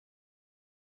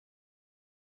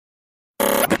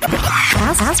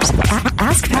AskPat.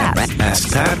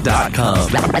 AskPat.com.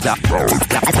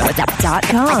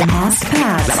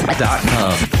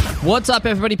 What's up,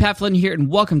 everybody? Pat Flynn here, and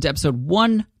welcome to episode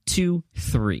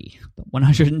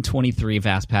 123 of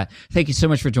AskPat. Thank you so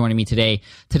much for joining me today.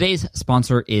 Today's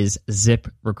sponsor is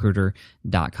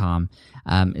ZipRecruiter.com.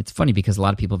 It's funny because a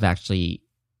lot of people have actually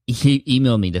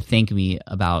emailed me to thank me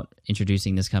about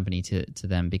introducing this company to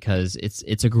them, because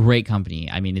it's a great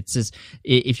company. I mean, it's just,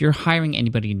 if you're hiring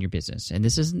anybody in your business, and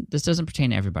this doesn't pertain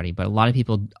to everybody, but a lot of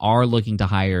people are looking to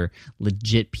hire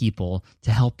legit people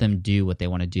to help them do what they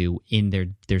want to do in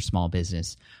their small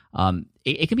business.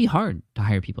 It can be hard to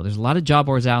hire people. There's a lot of job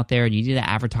boards out there, and you need to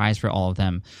advertise for all of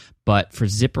them. But with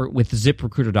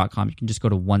ZipRecruiter.com, you can just go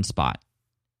to one spot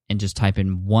and just type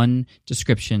in one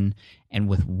description, and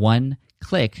with one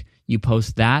click, you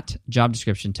post that job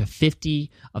description to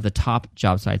 50 of the top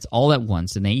job sites all at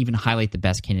once, and they even highlight the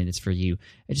best candidates for you.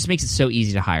 It just makes it so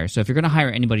easy to hire. So if you're going to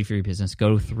hire anybody for your business,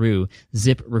 go through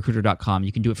ZipRecruiter.com.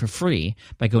 You can do it for free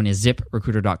by going to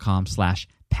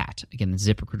ZipRecruiter.com/Pat. Again,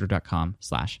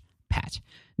 ZipRecruiter.com/Pat.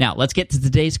 Now, let's get to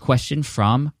today's question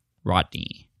from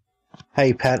Rodney.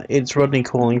 Hey, Pat. It's Rodney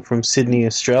calling from Sydney,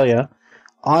 Australia.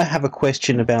 I have a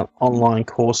question about online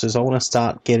courses. I want to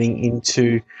start getting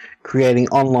into creating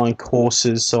online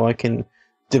courses so I can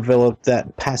develop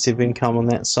that passive income on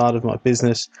that side of my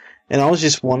business. And I was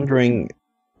just wondering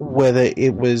whether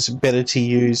it was better to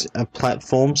use a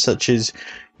platform such as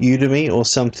Udemy or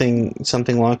something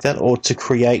like that, or to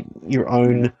create your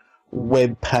own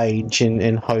web page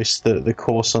and host the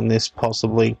course on this,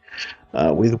 possibly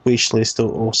with Wishlist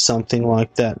or something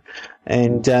like that.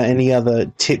 And any other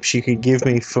tips you could give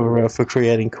me for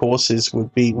creating courses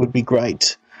would be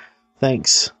great.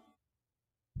 Thanks.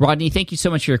 Rodney, thank you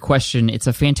so much for your question. It's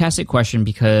a fantastic question,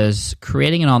 because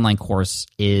creating an online course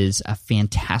is a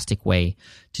fantastic way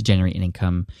to generate an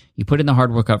income. You put in the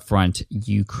hard work up front,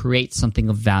 you create something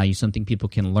of value, something people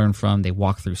can learn from, they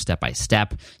walk through step by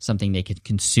step, something they can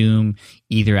consume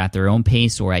either at their own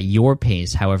pace or at your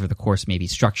pace, however the course may be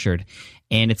structured.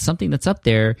 And it's something that's up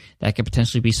there that could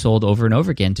potentially be sold over and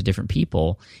over again to different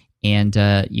people. And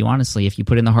you honestly, if you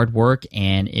put in the hard work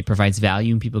and it provides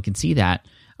value and people can see that,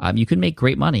 you can make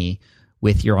great money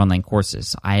with your online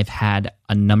courses. I've had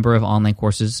a number of online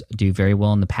courses do very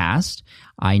well in the past.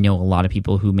 I know a lot of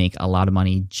people who make a lot of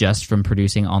money just from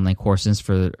producing online courses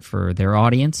for their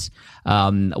audience.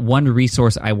 One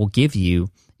resource I will give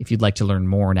you if you'd like to learn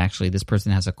more, and actually this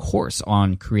person has a course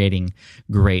on creating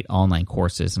great online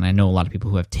courses, and I know a lot of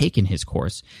people who have taken his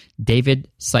course, David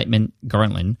Siteman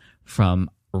Garland from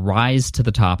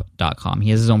risetothetop.com. He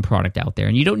has his own product out there,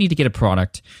 and you don't need to get a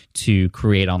product to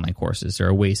create online courses. There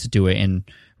are ways to do it, and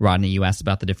Rodney, you asked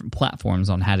about the different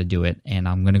platforms on how to do it, and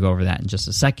I'm going to go over that in just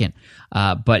a second.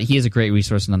 But he is a great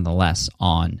resource nonetheless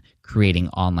on creating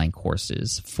online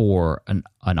courses for an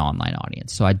online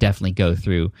audience. So I definitely go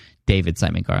through David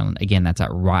Siteman Garland. Again, that's at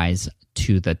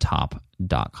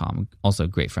risetothetop.com. Also a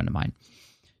great friend of mine.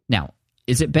 Now,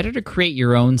 is it better to create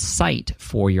your own site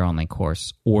for your online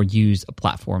course or use a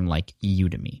platform like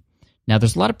Udemy? Now,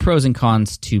 there's a lot of pros and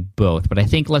cons to both, but I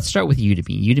think let's start with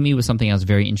Udemy. Udemy was something I was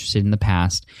very interested in the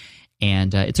past,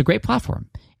 and it's a great platform.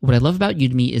 What I love about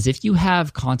Udemy is if you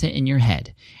have content in your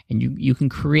head and you can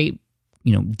create,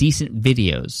 decent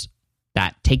videos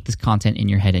that take this content in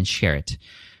your head and share it,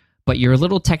 but you're a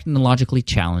little technologically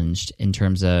challenged in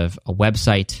terms of a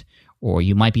website, or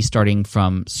you might be starting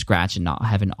from scratch and not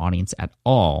have an audience at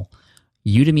all,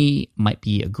 Udemy might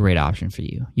be a great option for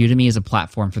you. Udemy is a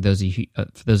platform, for those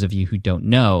of you who don't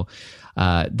know,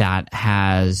 that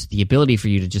has the ability for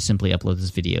you to just simply upload those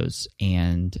videos,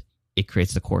 and it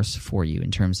creates the course for you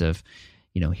in terms of,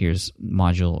 here's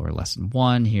module or lesson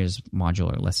 1, here's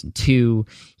module or lesson 2,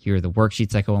 here are the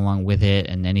worksheets that go along with it,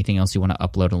 and anything else you want to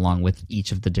upload along with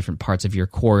each of the different parts of your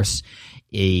course.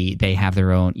 They have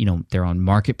their own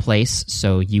marketplace,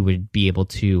 so you would be able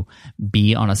to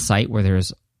be on a site where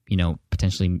there's,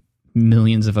 potentially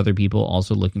millions of other people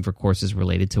also looking for courses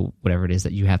related to whatever it is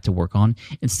that you have to work on,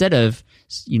 instead of,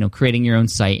 creating your own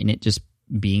site and it just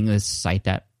being a site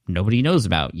that nobody knows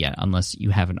about yet unless you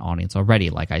have an audience already,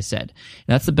 like I said. And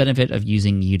that's the benefit of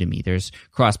using Udemy. There's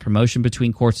cross-promotion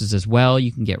between courses as well.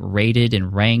 You can get rated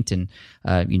and ranked, and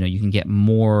you can get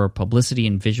more publicity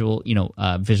and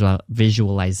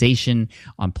visualization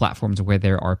on platforms where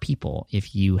there are people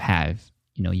if you have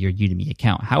your Udemy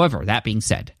account. However, that being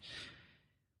said,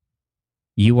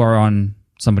 you are on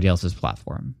somebody else's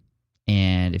platform.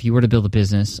 And if you were to build a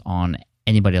business on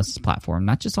anybody else's platform,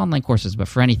 not just online courses, but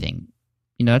for anything,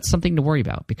 that's something to worry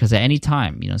about, because at any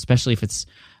time, especially if it's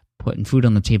putting food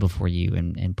on the table for you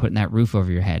and putting that roof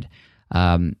over your head,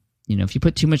 if you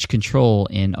put too much control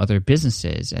in other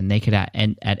businesses, and they could at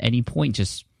any point,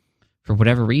 just for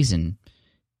whatever reason,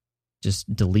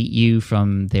 just delete you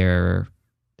from their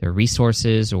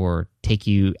resources or take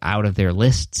you out of their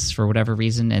lists for whatever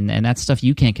reason, and that's stuff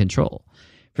you can't control.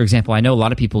 For example, I know a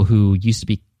lot of people who used to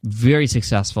be very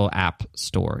successful app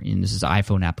store, and this is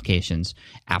iPhone applications,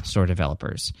 app store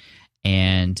developers,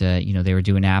 and they were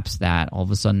doing apps that all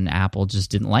of a sudden Apple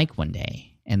just didn't like one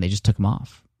day, and they just took them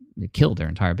off. It killed their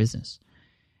entire business.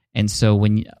 And so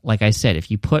like I said,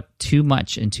 if you put too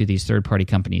much into these third-party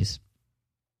companies,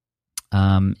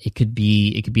 it could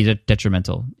be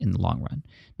detrimental in the long run.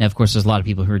 Now, of course, there's a lot of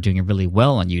people who are doing really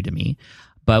well on Udemy,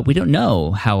 but we don't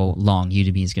know how long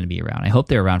Udemy is going to be around. I hope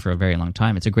they're around for a very long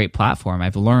time. It's a great platform.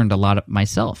 I've learned a lot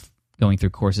myself going through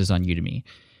courses on Udemy.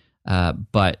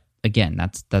 But again,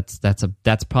 that's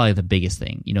probably the biggest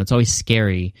thing. It's always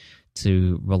scary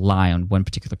to rely on one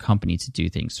particular company to do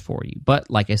things for you. But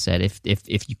like I said,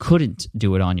 if you couldn't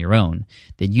do it on your own,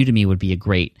 then Udemy would be a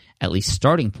great, at least,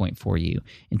 starting point for you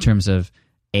in terms of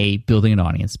A, building an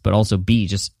audience, but also B,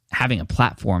 just having a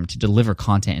platform to deliver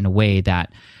content in a way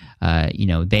that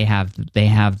they have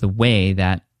the way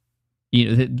that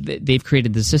they've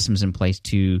created the systems in place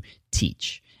to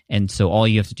teach. And so all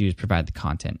you have to do is provide the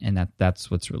content, and that's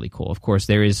what's really cool. Of course,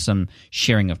 there is some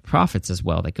sharing of profits as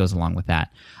well that goes along with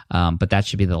that, but that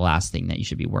should be the last thing that you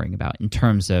should be worrying about in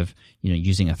terms of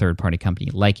using a third-party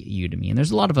company like Udemy. And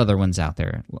there's a lot of other ones out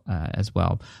there as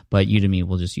well, but Udemy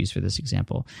we'll just use for this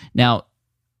example. Now,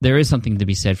 there is something to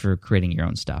be said for creating your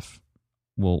own stuff.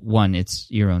 Well, one, it's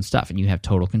your own stuff, and you have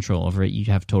total control over it. You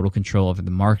have total control over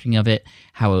the marketing of it,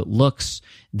 how it looks,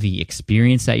 the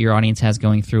experience that your audience has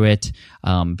going through it,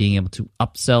 being able to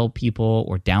upsell people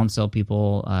or downsell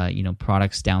people,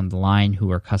 products down the line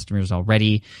who are customers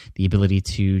already, the ability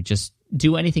to just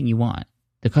do anything you want.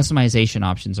 The customization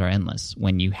options are endless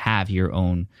when you have your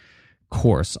own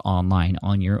course online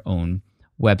on your own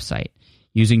website.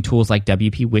 Using tools like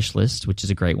WP Wishlist, which is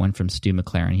a great one from Stu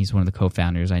McLaren. He's one of the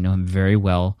co-founders. I know him very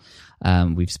well.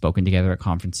 We've spoken together at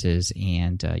conferences,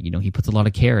 and he puts a lot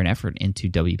of care and effort into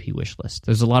WP Wishlist.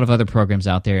 There's a lot of other programs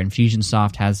out there.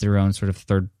 Infusionsoft has their own sort of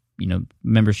third,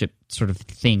 membership sort of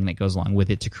thing that goes along with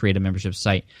it to create a membership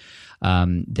site.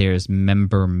 There's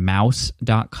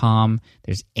membermouse.com.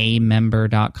 There's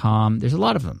amember.com. There's a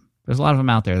lot of them. There's a lot of them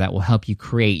out there that will help you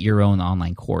create your own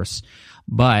online course.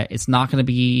 But it's not going to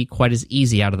be quite as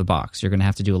easy out of the box. You're going to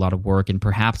have to do a lot of work and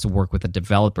perhaps work with a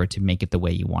developer to make it the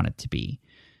way you want it to be,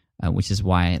 which is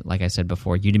why, like I said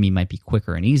before, Udemy might be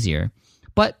quicker and easier.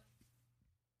 But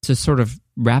to sort of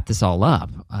wrap this all up,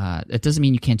 it doesn't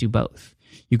mean you can't do both.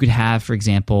 You could have, for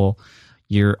example,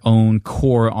 your own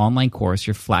core online course,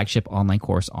 your flagship online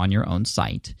course on your own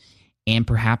site, and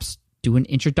perhaps do an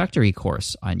introductory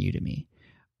course on Udemy.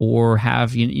 Or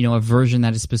have a version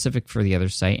that is specific for the other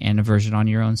site and a version on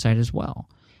your own site as well.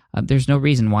 There's no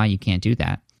reason why you can't do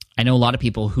that. I know a lot of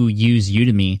people who use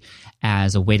Udemy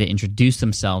as a way to introduce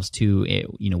themselves to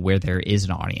where there is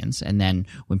an audience, and then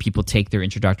when people take their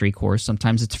introductory course,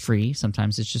 sometimes it's free,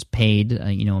 sometimes it's just paid,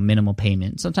 a minimal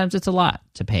payment. Sometimes it's a lot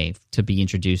to pay to be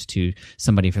introduced to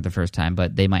somebody for the first time,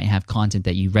 but they might have content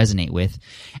that you resonate with,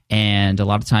 and a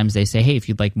lot of times they say, hey, if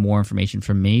you'd like more information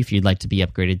from me, if you'd like to be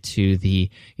upgraded to the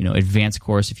advanced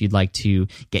course, if you'd like to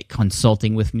get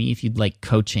consulting with me, if you'd like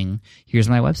coaching, here's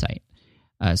my website.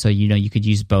 So you could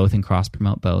use both and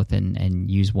cross-promote both and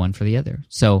use one for the other.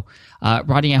 So,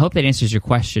 Rodney, I hope that answers your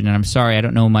question. And I'm sorry, I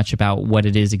don't know much about what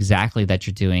it is exactly that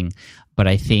you're doing, but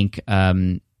I think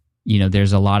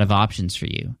there's a lot of options for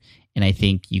you, and I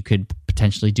think you could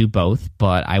potentially do both.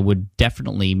 But I would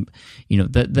definitely,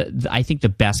 I think the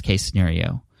best case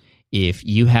scenario, if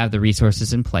you have the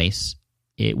resources in place,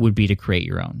 it would be to create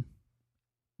your own.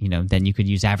 Then you could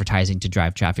use advertising to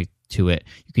drive traffic to it.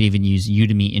 You could even use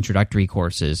Udemy introductory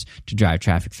courses to drive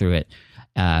traffic through it,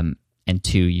 and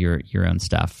to your own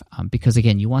stuff. Because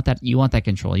again, you want that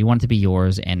control. You want it to be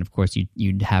yours, and of course,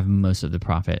 you'd have most of the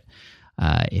profit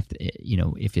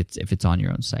if it's on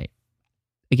your own site.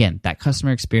 Again, that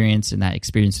customer experience and that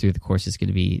experience through the course is going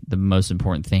to be the most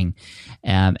important thing.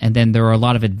 And then there are a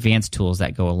lot of advanced tools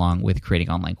that go along with creating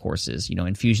online courses.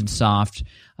 Infusionsoft,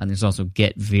 and there's also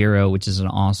GetVero, which is an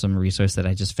awesome resource that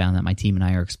I just found that my team and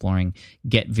I are exploring.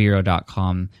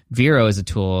 GetVero.com. Vero is a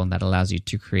tool that allows you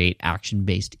to create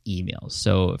action-based emails.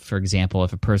 So, for example,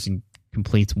 if a person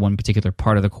completes one particular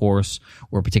part of the course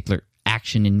or a particular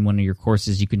action in one of your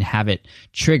courses, you can have it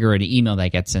trigger an email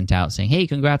that gets sent out saying, hey,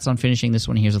 congrats on finishing this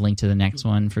one. Here's a link to the next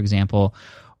one, for example.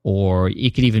 Or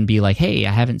it could even be like, hey,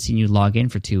 I haven't seen you log in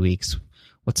for 2 weeks.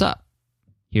 What's up?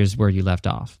 Here's where you left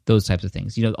off. Those types of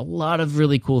things. A lot of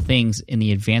really cool things in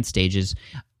the advanced stages.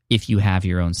 if you have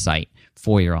your own site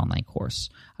for your online course,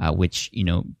 which,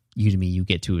 Udemy, you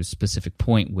get to a specific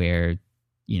point where,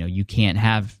 you can't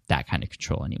have that kind of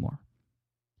control anymore.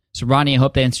 So, Ronnie, I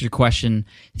hope that answered your question.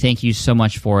 Thank you so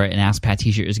much for it. An Ask Pat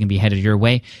t-shirt is going to be headed your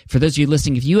way. For those of you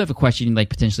listening, if you have a question you'd like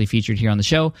potentially featured here on the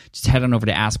show, just head on over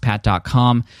to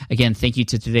askpat.com. Again, thank you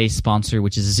to today's sponsor,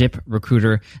 which is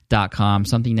ziprecruiter.com,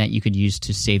 something that you could use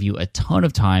to save you a ton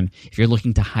of time if you're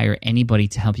looking to hire anybody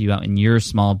to help you out in your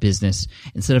small business.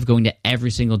 Instead of going to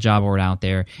every single job board out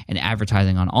there and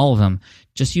advertising on all of them,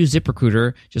 just use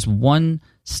ZipRecruiter, just one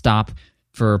stop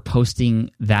for posting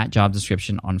that job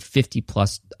description on 50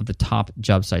 plus of the top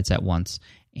job sites at once,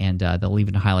 and they'll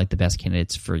even highlight the best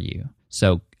candidates for you.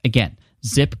 So again,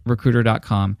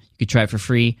 ziprecruiter.com. You can try it for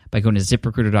free by going to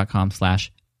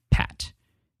ziprecruiter.com/Pat.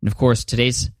 And of course,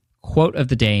 today's quote of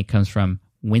the day comes from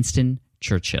Winston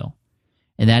Churchill,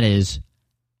 and that is,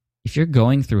 if you're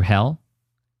going through hell,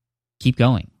 keep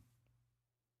going.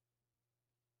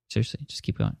 Seriously, just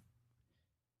keep going.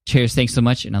 Cheers, thanks so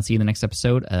much, and I'll see you in the next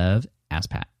episode of Ask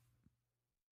Pat.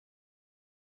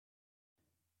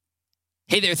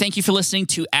 Hey there, thank you for listening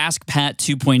to Ask Pat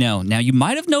 2.0. Now, you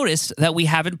might have noticed that we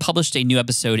haven't published a new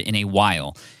episode in a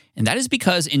while, and that is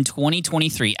because in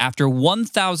 2023, after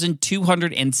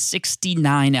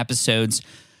 1,269 episodes,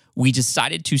 we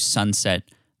decided to sunset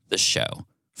the show.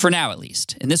 For now, at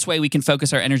least. In this way, we can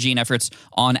focus our energy and efforts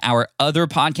on our other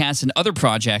podcasts and other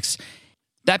projects.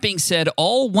 That being said,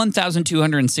 all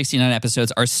 1,269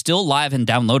 episodes are still live and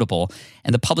downloadable,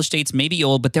 and the published dates may be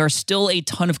old, but there are still a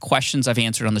ton of questions I've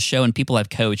answered on the show and people I've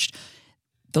coached.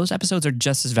 Those episodes are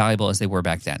just as valuable as they were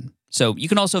back then. So you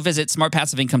can also visit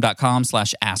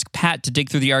smartpassiveincome.com/askpat to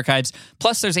dig through the archives.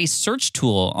 Plus, there's a search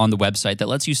tool on the website that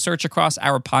lets you search across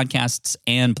our podcasts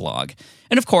and blog.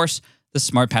 And of course, the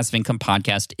Smart Passive Income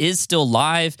podcast is still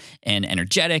live and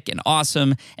energetic and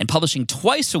awesome and publishing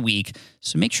twice a week.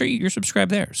 So make sure you're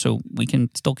subscribed there so we can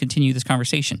still continue this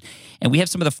conversation. And we have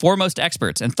some of the foremost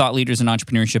experts and thought leaders in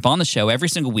entrepreneurship on the show every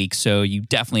single week, so you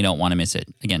definitely don't want to miss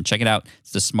it. Again, check it out.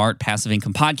 It's the Smart Passive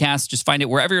Income podcast. Just find it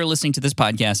wherever you're listening to this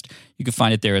podcast. You can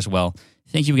find it there as well.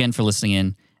 Thank you again for listening in,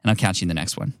 and I'll catch you in the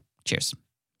next one. Cheers.